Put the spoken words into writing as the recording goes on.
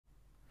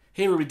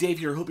Hey everybody, Dave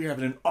here. Hope you're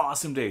having an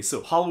awesome day.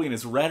 So Halloween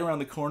is right around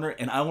the corner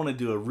and I want to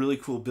do a really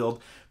cool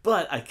build,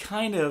 but I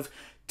kind of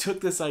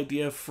took this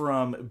idea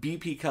from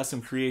BP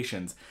Custom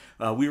Creations.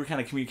 We were kind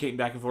of communicating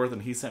back and forth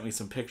and he sent me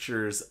some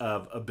pictures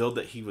of a build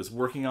that he was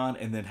working on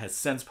and then has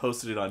since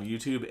posted it on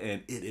YouTube,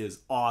 and it is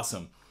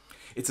awesome.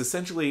 It's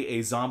essentially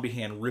a zombie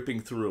hand ripping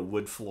through a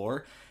wood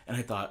floor, and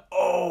I thought,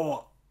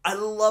 oh, I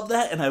love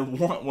that and I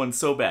want one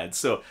so bad.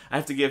 So I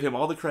have to give him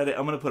all the credit.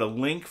 I'm going to put a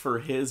link for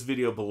his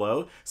video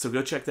below, so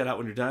go check that out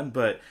when you're done.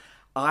 But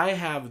I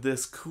have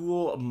this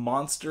cool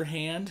monster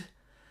hand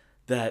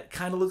that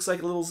kind of looks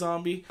like a little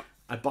zombie.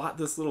 I bought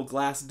this little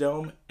glass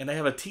dome and I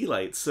have a tea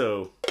light,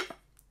 so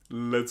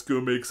let's go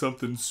make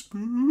something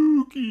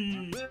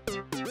spooky.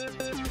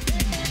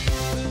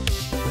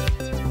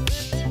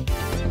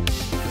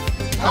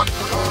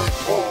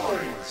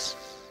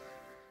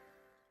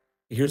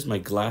 Here's my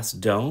glass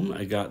dome.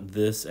 I got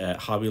this at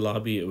Hobby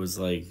Lobby. It was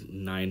like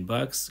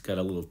 $9. Got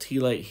a little tea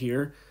light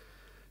here.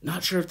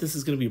 Not sure if this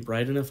is going to be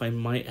bright enough. I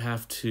might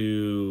have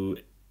to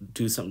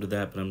do something to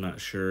that, but I'm not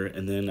sure.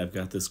 And then I've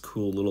got this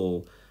cool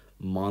little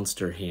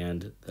monster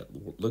hand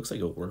that looks like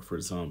it'll work for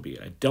a zombie.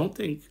 I don't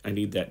think I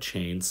need that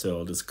chain, so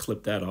I'll just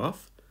clip that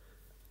off.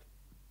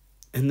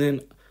 And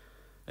then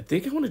I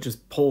think I want to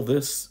just pull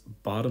this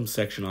bottom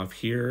section off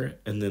here,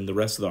 and then the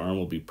rest of the arm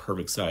will be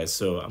perfect size.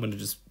 So I'm going to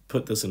just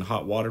put this in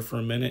hot water for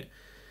a minute,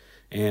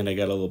 and I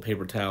got a little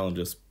paper towel and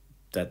just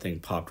that thing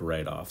popped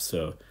right off.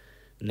 So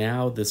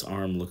now this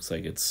arm looks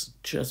like it's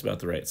just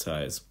about the right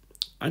size.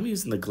 I'm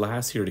using the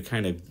glass here to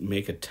kind of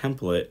make a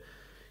template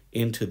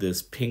into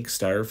this pink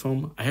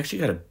styrofoam. I actually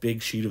got a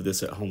big sheet of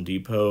this at Home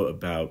Depot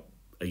about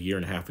a year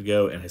and a half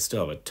ago, and I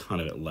still have a ton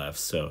of it left.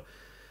 So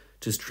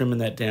just trimming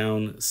that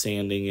down,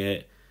 sanding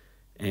it,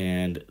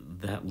 and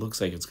that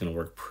looks like it's going to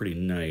work pretty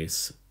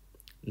nice.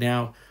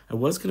 Now, I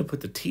was going to put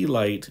the tea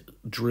light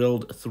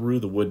drilled through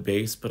the wood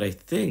base, but I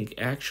think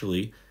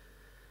actually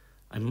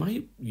I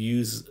might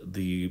use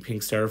the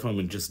pink styrofoam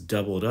and just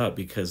double it up,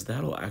 because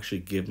that'll actually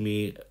give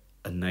me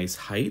a nice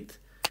height.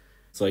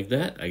 It's like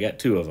that. I got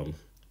two of them.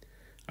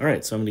 All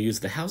right, so I'm going to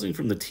use the housing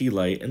from the tea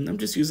light, and I'm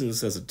just using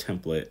this as a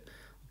template.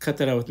 Cut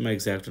that out with my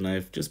X-Acto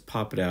knife, just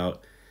pop it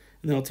out,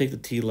 and then I'll take the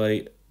tea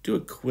light, do a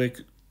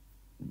quick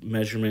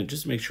measurement,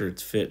 just to make sure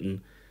it's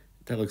fitting.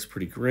 That looks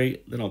pretty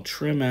great. Then I'll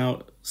trim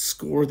out,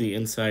 score the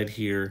inside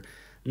here.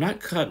 I'm not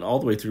cutting all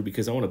the way through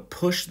because I want to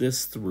push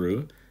this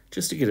through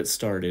just to get it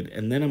started.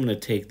 And then I'm going to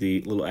take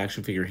the little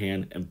action figure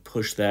hand and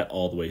push that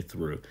all the way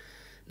through.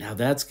 Now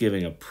that's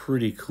giving a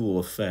pretty cool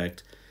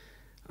effect,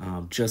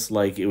 just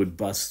like it would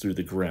bust through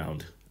the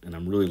ground. And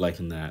I'm really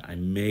liking that. I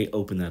may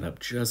open that up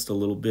just a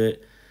little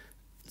bit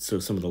so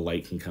some of the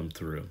light can come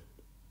through.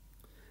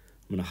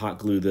 I'm going to hot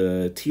glue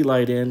the tea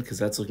light in because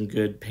that's looking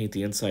good. Paint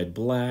the inside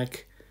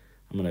black.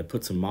 I'm going to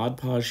put some Mod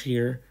Podge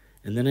here,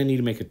 and then I need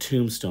to make a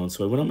tombstone.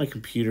 So I went on my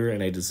computer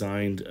and I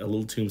designed a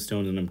little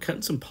tombstone, and I'm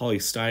cutting some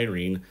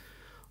polystyrene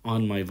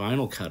on my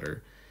vinyl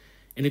cutter.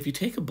 And if you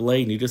take a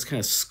blade and you just kind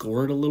of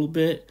score it a little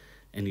bit,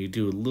 and you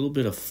do a little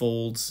bit of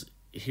folds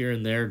here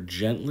and there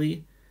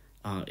gently,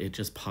 it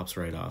just pops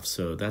right off.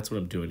 So that's what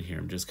I'm doing here.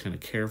 I'm just kind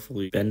of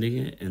carefully bending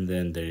it, and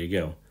then there you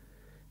go.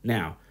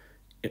 Now,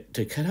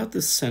 to cut out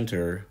the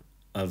center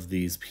of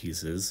these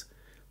pieces,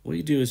 what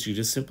you do is you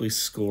just simply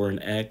score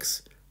an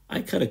X.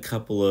 I cut a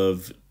couple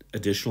of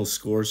additional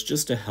scores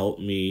just to help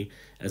me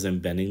as I'm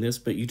bending this,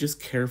 but you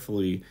just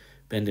carefully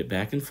bend it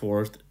back and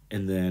forth,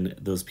 and then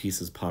those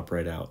pieces pop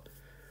right out.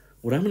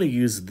 What I'm going to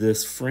use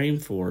this frame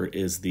for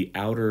is the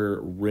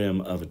outer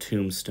rim of a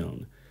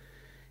tombstone,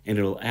 and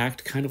it'll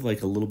act kind of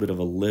like a little bit of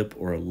a lip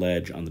or a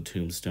ledge on the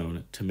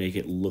tombstone to make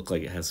it look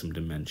like it has some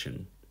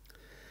dimension.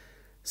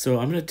 So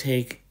I'm going to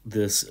take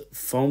this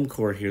foam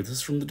core here. This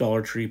is from the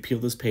Dollar Tree. Peel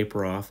this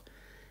paper off.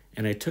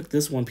 And I took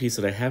this one piece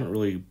that I haven't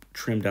really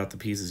trimmed out the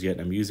pieces yet,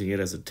 and I'm using it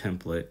as a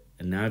template.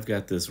 And now I've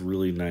got this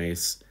really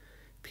nice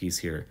piece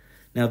here.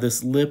 Now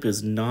this lip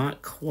is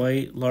not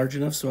quite large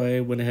enough, so I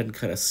went ahead and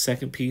cut a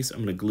second piece. I'm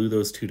going to glue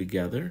those two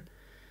together,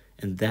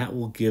 and that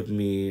will give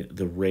me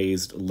the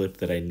raised lip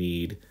that I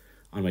need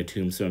on my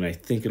tombstone. I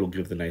think it'll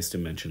give the nice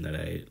dimension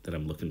that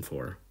I'm looking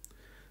for.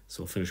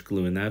 So I'll finish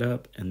gluing that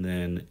up, and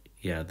then,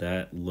 yeah,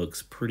 that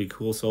looks pretty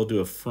cool. So I'll do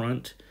a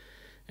front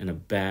and a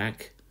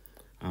back.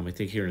 I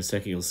think here in a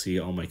second you'll see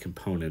all my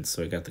components.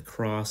 So I got the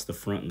cross, the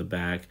front, and the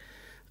back.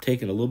 I'm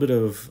taking a little bit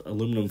of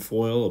aluminum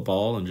foil, a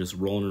ball, and just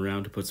rolling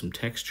around to put some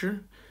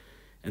texture.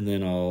 And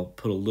then I'll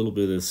put a little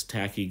bit of this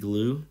tacky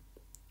glue,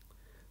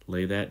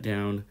 lay that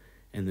down,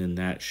 and then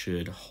that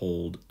should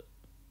hold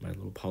my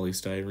little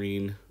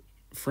polystyrene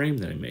frame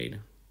that I made.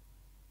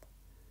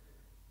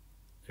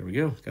 There we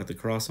go, got the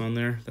cross on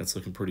there. That's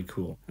looking pretty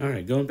cool. All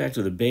right, going back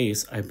to the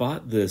base, I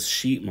bought this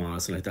sheet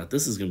moss and I thought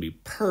this is gonna be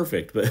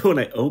perfect, but when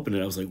I opened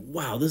it, I was like,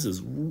 wow, this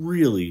is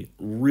really,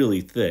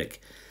 really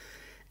thick.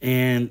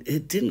 And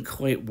it didn't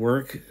quite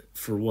work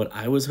for what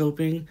I was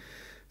hoping.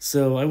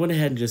 So I went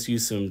ahead and just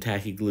used some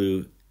tacky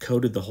glue,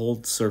 coated the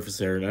whole surface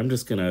there, and I'm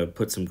just gonna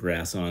put some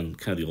grass on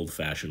kind of the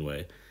old-fashioned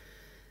way.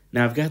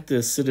 Now I've got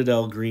this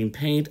Citadel green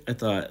paint. I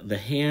thought the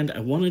hand, I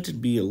wanted to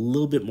be a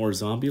little bit more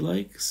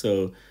zombie-like,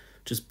 so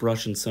just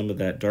brushing some of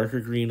that darker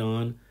green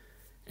on.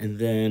 And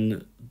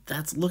then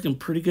that's looking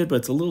pretty good, but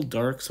it's a little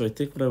dark, so I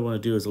think what I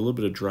want to do is a little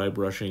bit of dry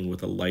brushing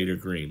with a lighter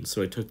green.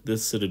 So I took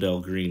this Citadel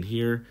green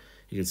here.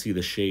 You can see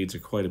the shades are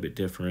quite a bit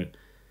different.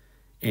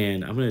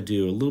 And I'm going to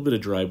do a little bit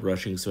of dry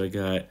brushing, so I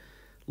got a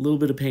little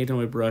bit of paint on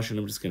my brush, and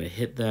I'm just going to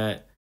hit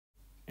that,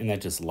 and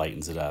that just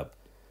lightens it up.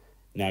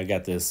 Now I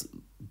got this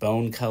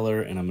bone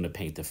color, and I'm going to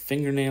paint the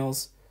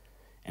fingernails,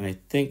 and I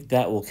think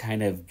that will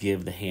kind of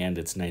give the hand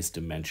its nice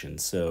dimension.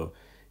 So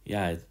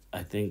yeah,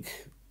 I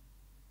think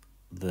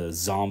the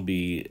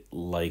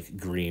zombie-like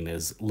green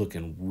is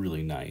looking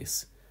really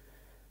nice.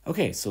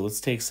 Okay, so let's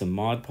take some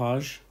Mod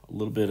Podge, a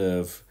little bit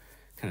of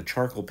kind of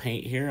charcoal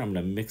paint here. I'm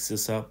going to mix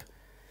this up,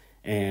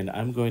 and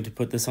I'm going to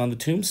put this on the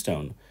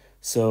tombstone.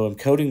 So I'm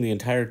coating the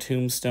entire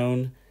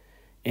tombstone,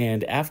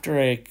 and after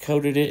I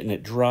coated it and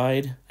it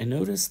dried, I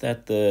noticed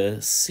that the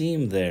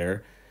seam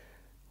there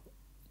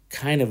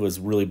kind of was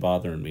really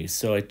bothering me.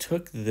 So I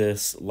took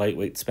this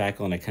lightweight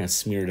spackle and I kind of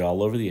smeared it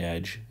all over the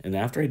edge. And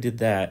after I did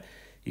that,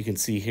 you can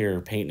see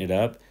here, painting it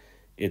up,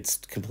 it's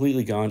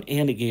completely gone,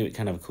 and it gave it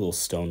kind of a cool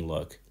stone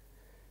look.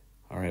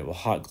 All right, we'll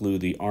hot glue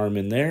the arm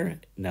in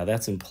there. Now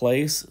that's in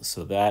place,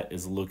 so that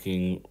is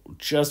looking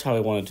just how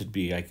I want it to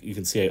be. You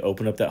can see I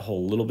opened up that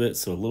hole a little bit,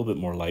 so a little bit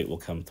more light will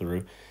come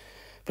through.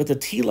 But the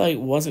tealight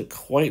wasn't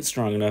quite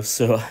strong enough,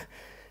 so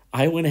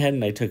I went ahead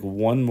and I took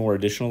one more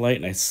additional light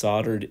and I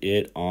soldered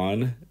it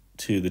on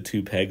to the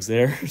two pegs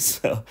there.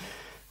 So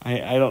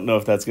I don't know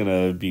if that's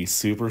gonna be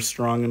super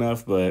strong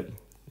enough, but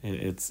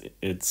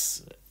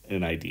it's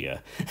an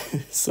idea.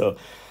 So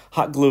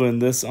hot gluing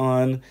this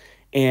on,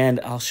 and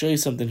I'll show you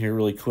something here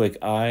really quick.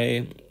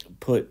 I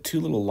put two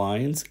little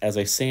lines. As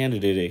I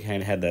sanded it, it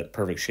kind of had that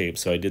perfect shape,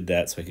 so I did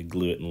that so I could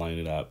glue it and line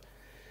it up.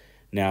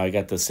 Now I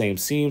got the same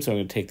seam, so I'm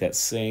going to take that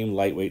same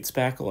lightweight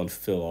spackle and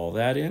fill all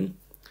that in.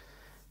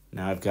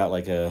 Now I've got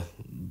like a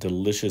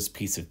delicious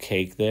piece of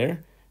cake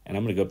there, and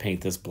I'm going to go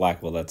paint this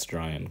black while that's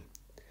drying.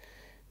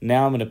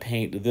 Now I'm going to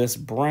paint this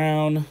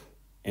brown,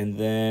 and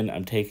then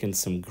I'm taking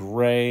some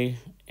gray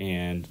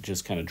and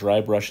just kind of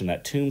dry brushing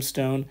that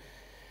tombstone.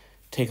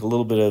 Take a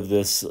little bit of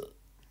this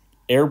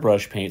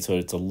airbrush paint so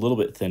it's a little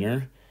bit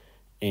thinner,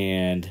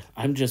 and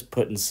I'm just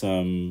putting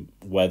some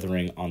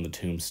weathering on the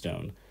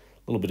tombstone.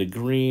 A little bit of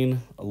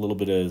green, a little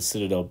bit of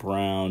Citadel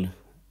brown,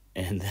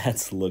 and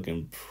that's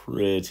looking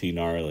pretty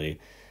gnarly.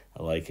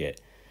 I like it.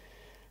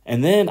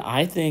 And then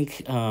I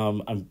think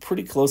I'm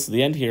pretty close to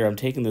the end here. I'm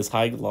taking this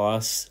high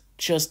gloss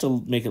just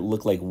to make it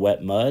look like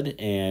wet mud,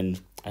 and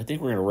I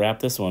think we're going to wrap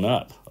this one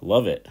up. I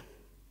love it.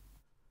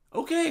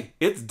 Okay,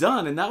 it's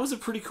done, and that was a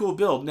pretty cool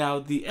build. Now,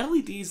 the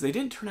LEDs, they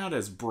didn't turn out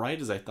as bright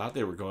as I thought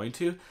they were going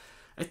to.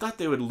 I thought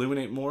they would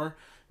illuminate more.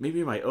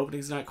 Maybe my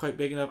opening's not quite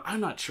big enough. I'm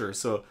not sure,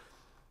 so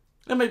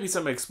that might be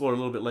something I explore a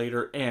little bit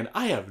later, and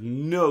I have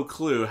no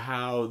clue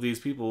how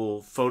these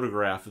people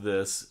photograph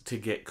this to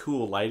get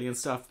cool lighting and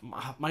stuff.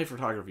 My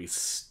photography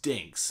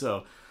stinks,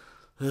 so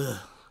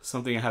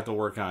something I have to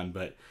work on,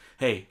 but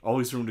hey,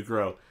 always room to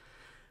grow.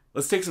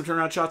 Let's take some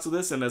turnaround shots of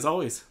this, and as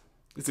always,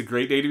 it's a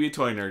great day to be a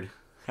toy nerd.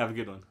 Have a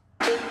good one.